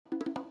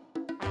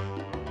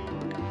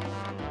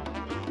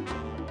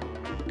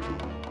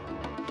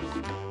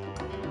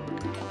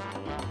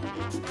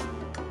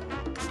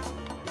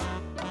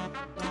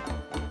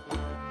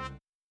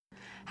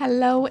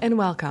Hello and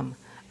welcome.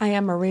 I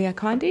am Maria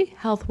Condi,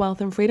 Health, Wealth,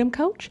 and Freedom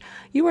Coach.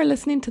 You are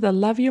listening to the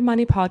Love Your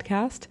Money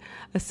podcast,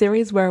 a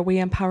series where we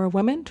empower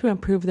women to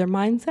improve their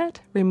mindset,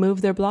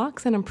 remove their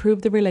blocks, and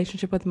improve their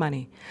relationship with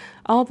money.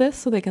 All this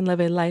so they can live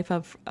a life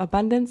of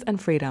abundance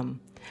and freedom.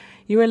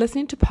 You are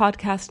listening to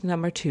podcast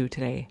number 2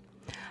 today.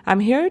 I'm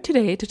here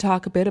today to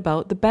talk a bit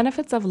about the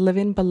benefits of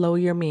living below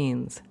your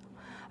means.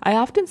 I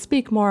often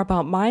speak more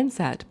about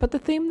mindset, but the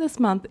theme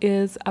this month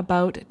is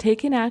about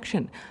taking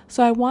action.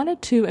 So I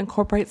wanted to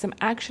incorporate some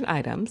action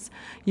items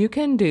you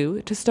can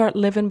do to start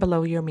living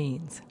below your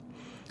means.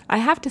 I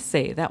have to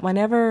say that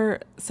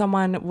whenever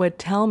someone would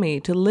tell me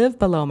to live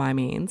below my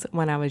means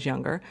when I was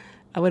younger,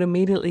 I would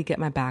immediately get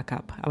my back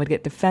up. I would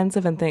get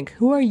defensive and think,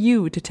 who are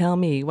you to tell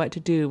me what to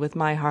do with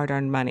my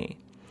hard-earned money?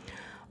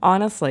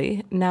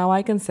 Honestly, now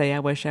I can say I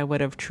wish I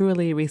would have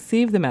truly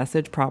received the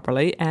message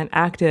properly and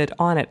acted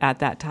on it at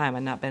that time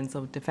and not been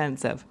so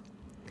defensive.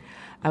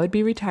 I would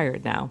be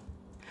retired now.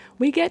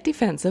 We get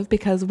defensive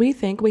because we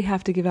think we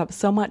have to give up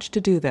so much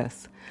to do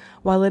this.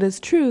 While it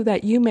is true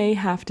that you may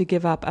have to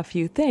give up a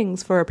few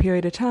things for a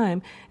period of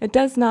time, it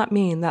does not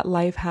mean that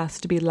life has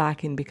to be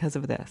lacking because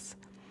of this.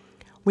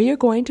 We are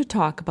going to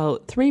talk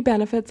about 3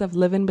 benefits of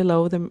living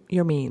below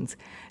your means,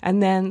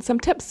 and then some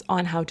tips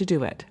on how to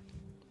do it.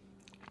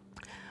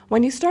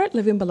 When you start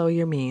living below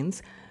your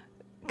means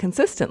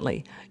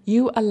consistently,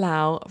 you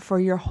allow for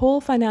your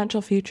whole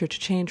financial future to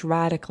change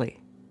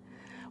radically.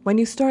 When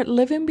you start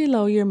living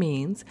below your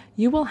means,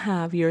 you will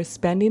have your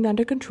spending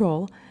under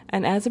control,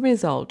 and as a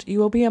result, you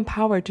will be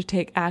empowered to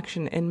take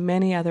action in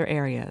many other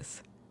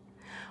areas.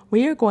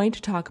 We are going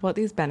to talk about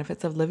these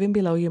benefits of living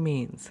below your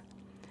means.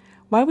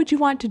 Why would you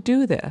want to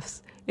do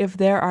this if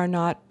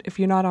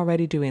you're not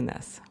already doing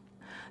this?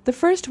 The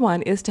first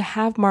one is to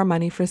have more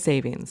money for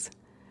savings.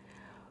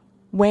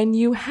 When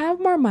you have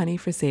more money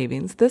for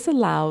savings, this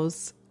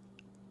itself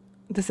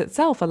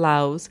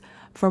allows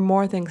for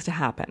more things to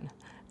happen.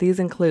 These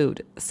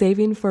include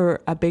saving for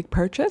a big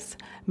purchase.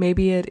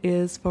 Maybe it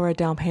is for a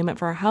down payment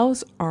for a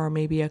house, or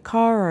maybe a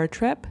car or a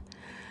trip.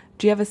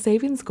 Do you have a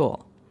savings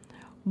goal?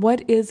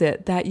 What is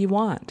it that you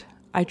want?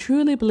 I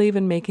truly believe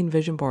in making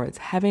vision boards,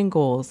 having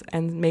goals,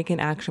 and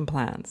making action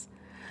plans.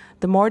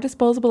 The more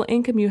disposable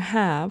income you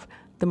have,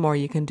 the more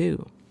you can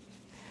do.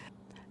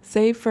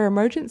 Save for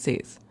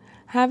emergencies.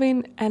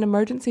 Having an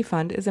emergency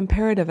fund is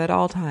imperative at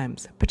all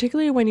times,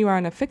 particularly when you are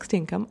on a fixed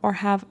income or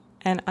have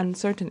an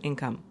uncertain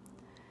income.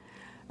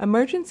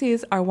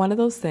 Emergencies are one of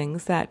those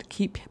things that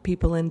keep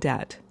people in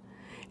debt.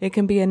 It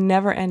can be a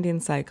never-ending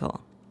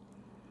cycle.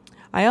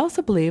 I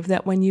also believe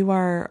that when you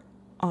are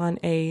on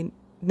a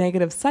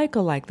negative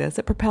cycle like this,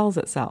 it propels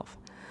itself.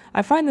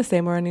 I find the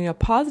same when in a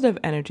positive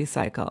energy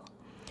cycle.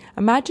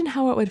 Imagine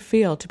how it would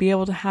feel to be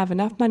able to have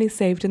enough money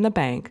saved in the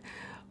bank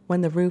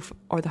when the roof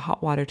or the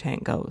hot water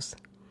tank goes.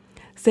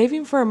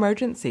 Saving for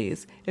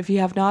emergencies, if you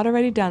have not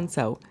already done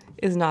so,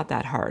 is not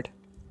that hard.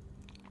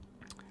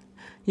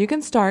 You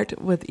can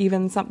start with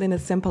even something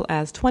as simple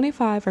as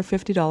 $25 or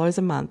 $50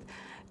 a month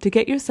to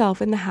get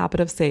yourself in the habit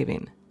of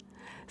saving.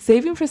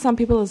 Saving for some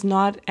people is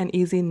not an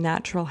easy,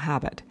 natural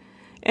habit.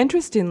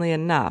 Interestingly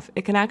enough,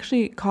 it can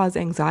actually cause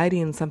anxiety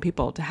in some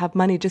people to have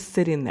money just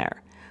sitting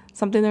there,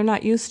 something they're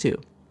not used to.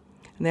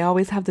 And they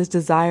always have this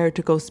desire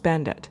to go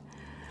spend it.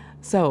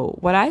 So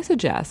what I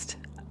suggest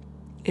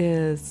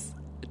is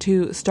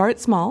to start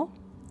small.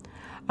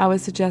 I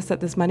would suggest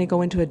that this money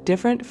go into a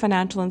different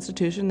financial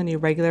institution than your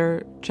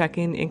regular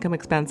checking income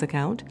expense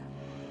account.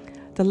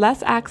 The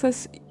less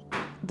access,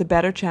 the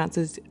better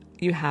chances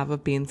you have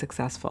of being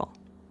successful.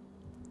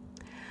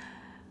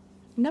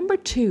 Number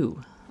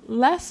 2,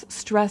 less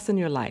stress in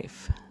your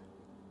life.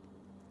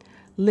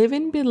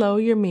 Living below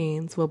your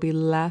means will be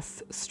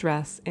less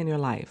stress in your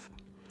life.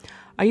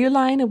 Are you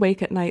lying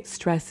awake at night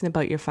stressing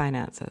about your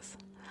finances?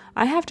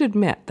 I have to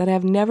admit that I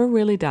have never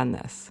really done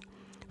this.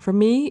 For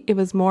me, it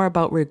was more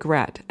about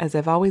regret, as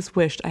I've always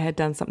wished I had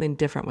done something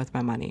different with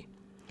my money.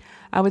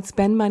 I would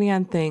spend money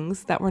on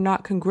things that were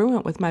not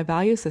congruent with my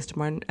value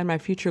system and my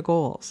future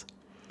goals.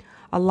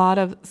 A lot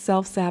of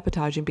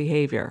self-sabotaging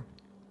behavior.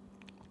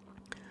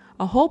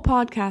 A whole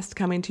podcast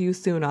coming to you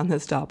soon on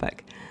this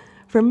topic.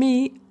 For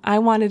me, I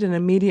wanted an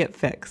immediate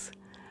fix.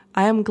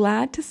 I am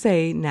glad to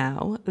say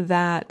now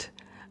that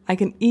I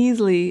can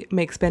easily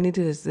make spending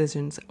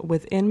decisions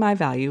within my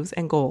values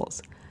and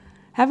goals.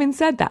 Having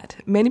said that,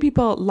 many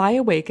people lie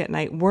awake at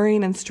night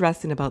worrying and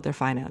stressing about their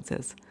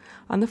finances.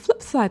 On the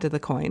flip side of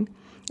the coin,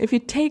 if you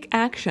take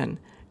action,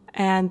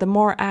 and the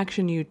more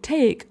action you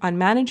take on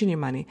managing your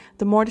money,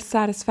 the more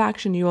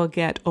satisfaction you will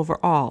get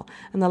overall,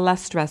 and the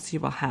less stress you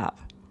will have.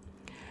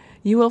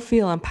 You will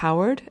feel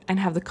empowered and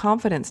have the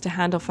confidence to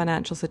handle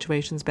financial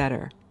situations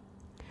better.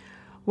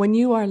 When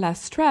you are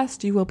less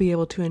stressed, you will be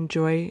able to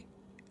enjoy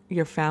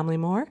your family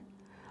more.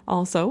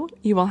 Also,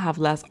 you will have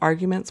less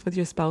arguments with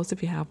your spouse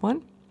if you have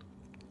one.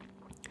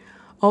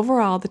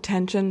 Overall, the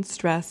tension,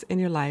 stress in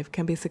your life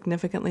can be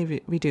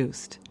significantly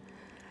reduced.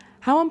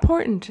 How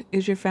important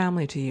is your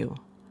family to you?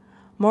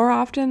 More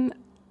often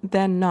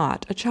than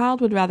not, a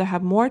child would rather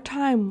have more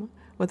time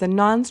with a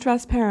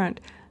non-stressed parent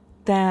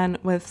than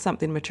with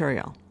something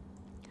material.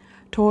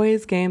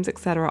 Toys, games,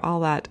 etc., all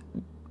that.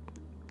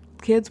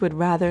 Kids would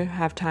rather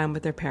have time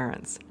with their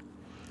parents.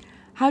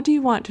 How do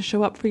you want to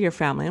show up for your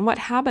family, and what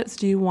habits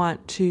do you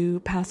want to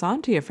pass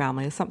on to your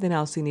family is something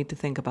else you need to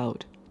think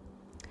about.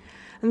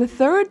 And the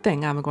third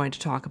thing I'm going to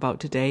talk about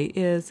today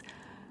is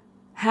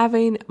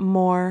having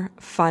more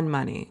fun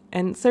money.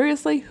 And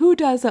seriously, who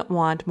doesn't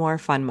want more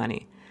fun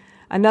money?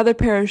 Another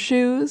pair of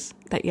shoes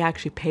that you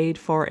actually paid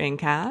for in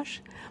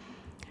cash.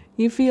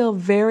 You feel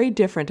very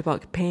different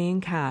about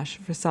paying cash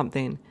for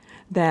something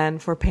than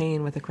for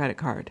paying with a credit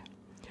card.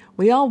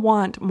 We all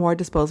want more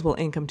disposable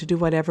income to do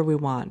whatever we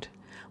want.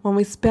 When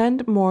we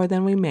spend more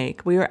than we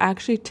make, we are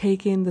actually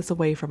taking this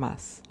away from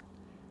us.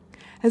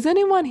 Has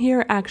anyone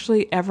here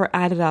actually ever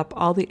added up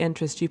all the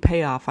interest you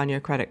pay on your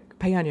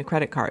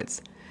credit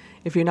cards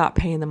if you're not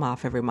paying them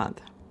off every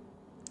month?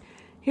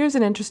 Here's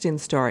an interesting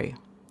story.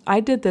 I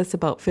did this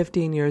about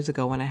 15 years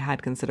ago when I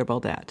had considerable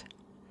debt.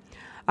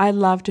 I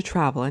love to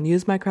travel and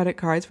use my credit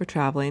cards for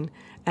traveling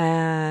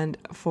and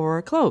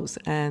for clothes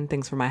and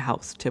things for my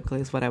house,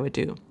 typically is what I would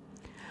do.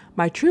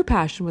 My true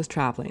passion was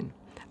traveling.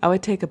 I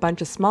would take a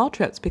bunch of small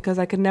trips because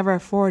I could never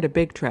afford a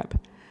big trip,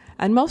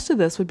 and most of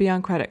this would be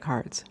on credit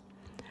cards.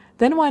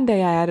 Then one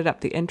day I added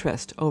up the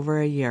interest over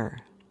a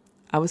year.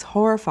 I was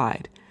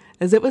horrified,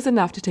 as it was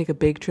enough to take a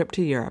big trip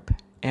to Europe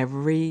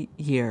every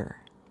year.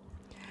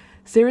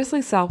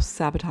 Seriously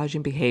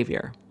self-sabotaging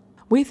behavior.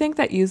 We think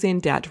that using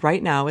debt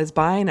right now is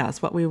buying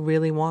us what we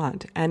really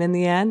want, and in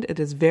the end, it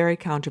is very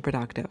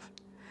counterproductive.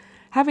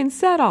 Having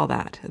said all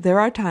that, there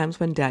are times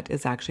when debt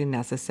is actually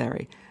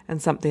necessary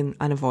and something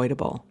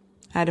unavoidable.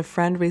 I had a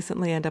friend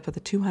recently end up with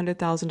a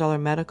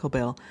 $200,000 medical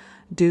bill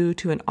due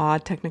to an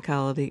odd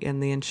technicality in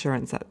the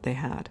insurance that they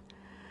had.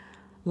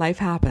 Life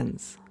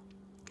happens.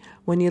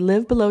 When you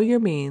live below your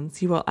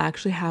means, you will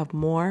actually have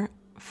more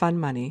fun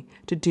money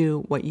to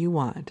do what you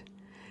want.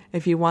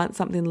 If you want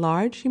something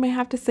large, you may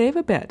have to save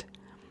a bit.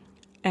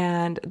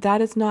 And that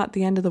is not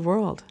the end of the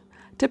world.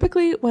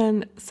 Typically,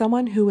 when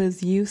someone who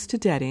is used to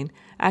debting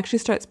actually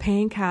starts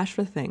paying cash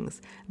for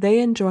things, they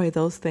enjoy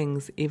those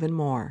things even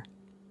more.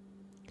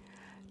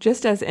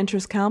 Just as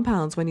interest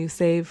compounds when you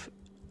save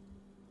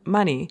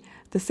money,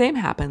 the same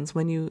happens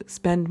when you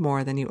spend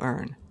more than you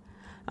earn.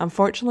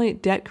 Unfortunately,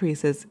 debt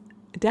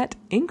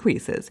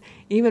increases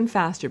even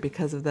faster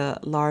because of the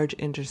large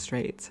interest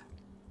rates.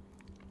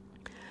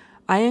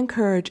 I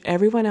encourage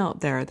everyone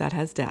out there that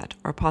has debt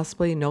or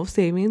possibly no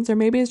savings or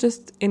maybe is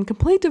just in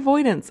complete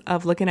avoidance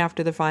of looking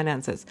after their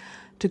finances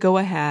to go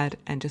ahead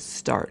and just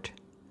start.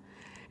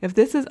 If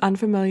this is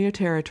unfamiliar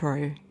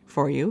territory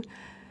for you,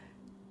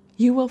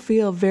 you will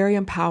feel very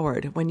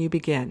empowered when you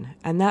begin,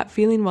 and that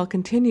feeling will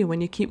continue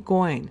when you keep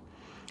going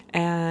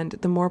and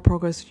the more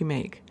progress you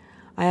make.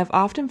 I have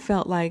often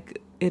felt like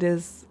it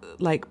is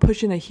like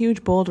pushing a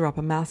huge boulder up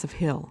a massive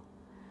hill.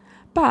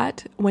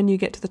 But when you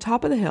get to the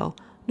top of the hill,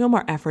 no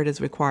more effort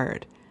is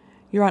required.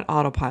 You're on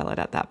autopilot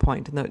at that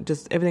point, and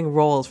just everything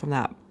rolls from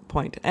that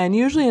point. And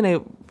usually in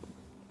a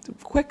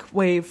quick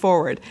way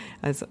forward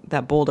as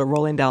that boulder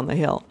rolling down the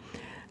hill.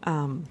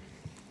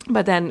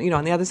 But then,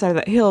 on the other side of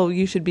that hill,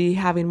 you should be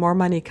having more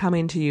money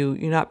coming to you.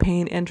 You're not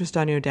paying interest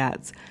on your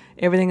debts.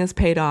 Everything is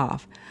paid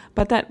off.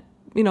 But that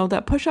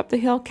push up the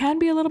hill can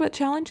be a little bit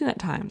challenging at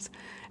times.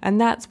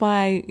 And that's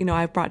why,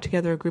 I've brought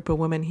together a group of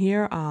women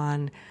here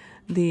on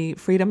the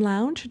Freedom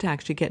Lounge to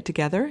actually get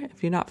together.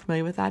 If you're not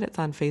familiar with that, it's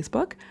on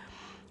Facebook.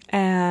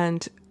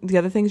 And the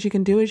other things you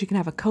can do is you can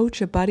have a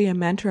coach, a buddy, a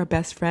mentor, a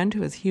best friend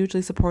who is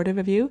hugely supportive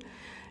of you.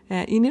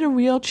 You need a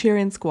real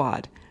cheering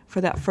squad for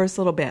that first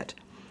little bit.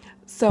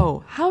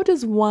 So, how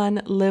does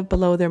one live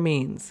below their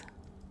means?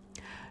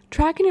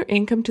 Tracking your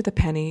income to the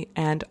penny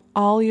and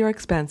all your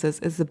expenses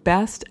is the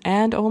best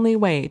and only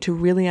way to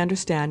really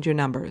understand your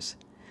numbers.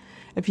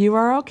 If you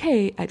are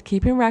okay at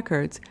keeping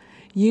records,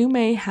 you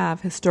may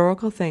have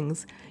historical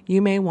things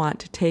you may want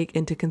to take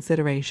into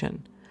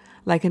consideration,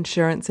 like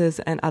insurances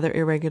and other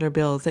irregular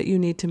bills that you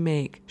need to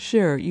make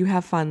sure you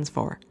have funds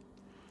for.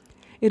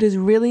 It is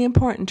really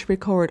important to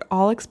record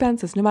all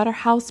expenses, no matter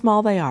how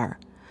small they are.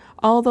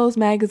 All those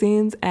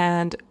magazines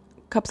and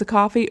cups of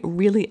coffee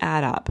really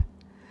add up.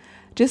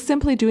 Just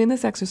simply doing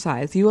this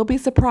exercise, you will be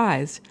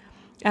surprised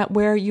at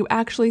where you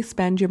actually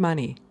spend your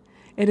money.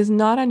 It is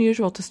not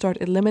unusual to start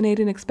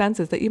eliminating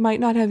expenses that you might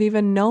not have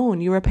even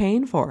known you were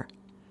paying for.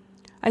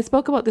 I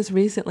spoke about this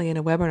recently in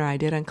a webinar I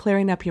did on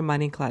clearing up your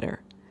money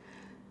clutter.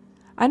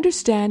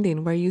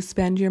 Understanding where you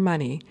spend your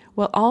money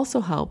will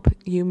also help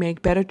you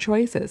make better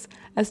choices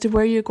as to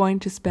where you're going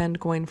to spend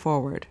going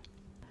forward.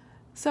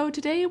 So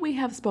today we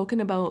have spoken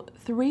about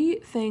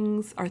 3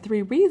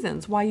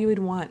 reasons why you would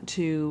want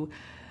to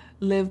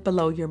live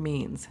below your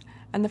means.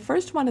 And the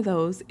first one of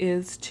those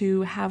is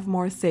to have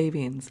more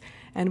savings.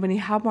 And when you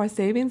have more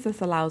savings,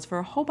 this allows for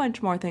a whole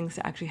bunch more things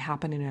to actually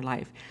happen in your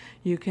life.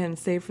 You can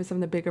save for some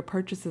of the bigger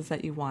purchases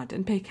that you want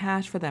and pay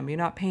cash for them. You're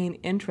not paying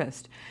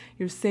interest.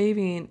 You're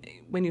saving.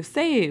 When you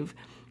save,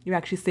 you're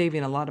actually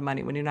saving a lot of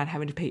money when you're not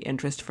having to pay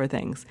interest for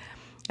things.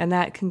 And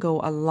that can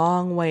go a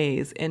long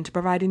ways into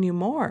providing you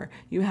more.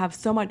 You have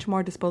so much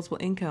more disposable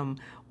income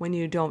when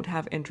you don't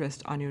have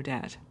interest on your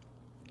debt.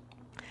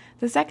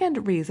 The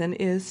second reason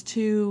is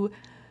to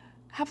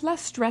have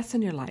less stress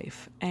in your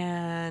life.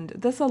 And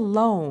this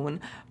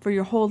alone, for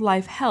your whole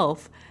life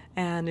health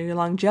and your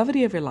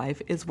longevity of your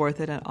life, is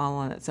worth it all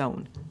on its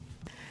own.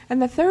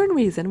 And the third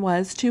reason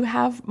was to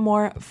have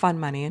more fun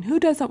money. And who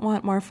doesn't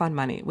want more fun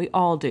money? We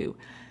all do.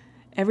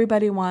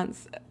 Everybody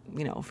wants,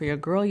 for your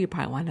girl, you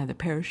probably want another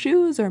pair of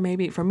shoes, or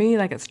maybe for me,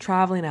 like it's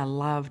traveling. I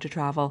love to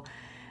travel.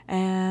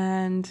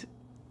 And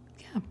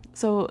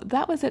so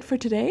that was it for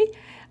today.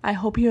 I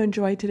hope you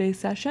enjoyed today's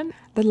session.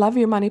 The Love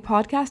Your Money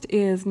podcast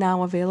is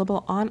now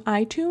available on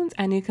iTunes,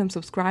 and you can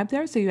subscribe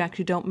there so you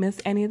actually don't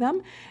miss any of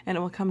them, and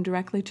it will come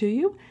directly to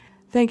you.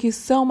 Thank you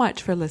so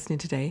much for listening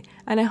today,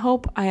 and I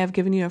hope I have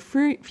given you a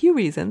few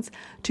reasons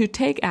to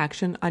take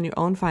action on your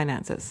own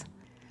finances.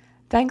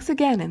 Thanks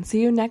again, and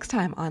see you next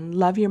time on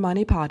Love Your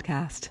Money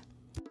podcast.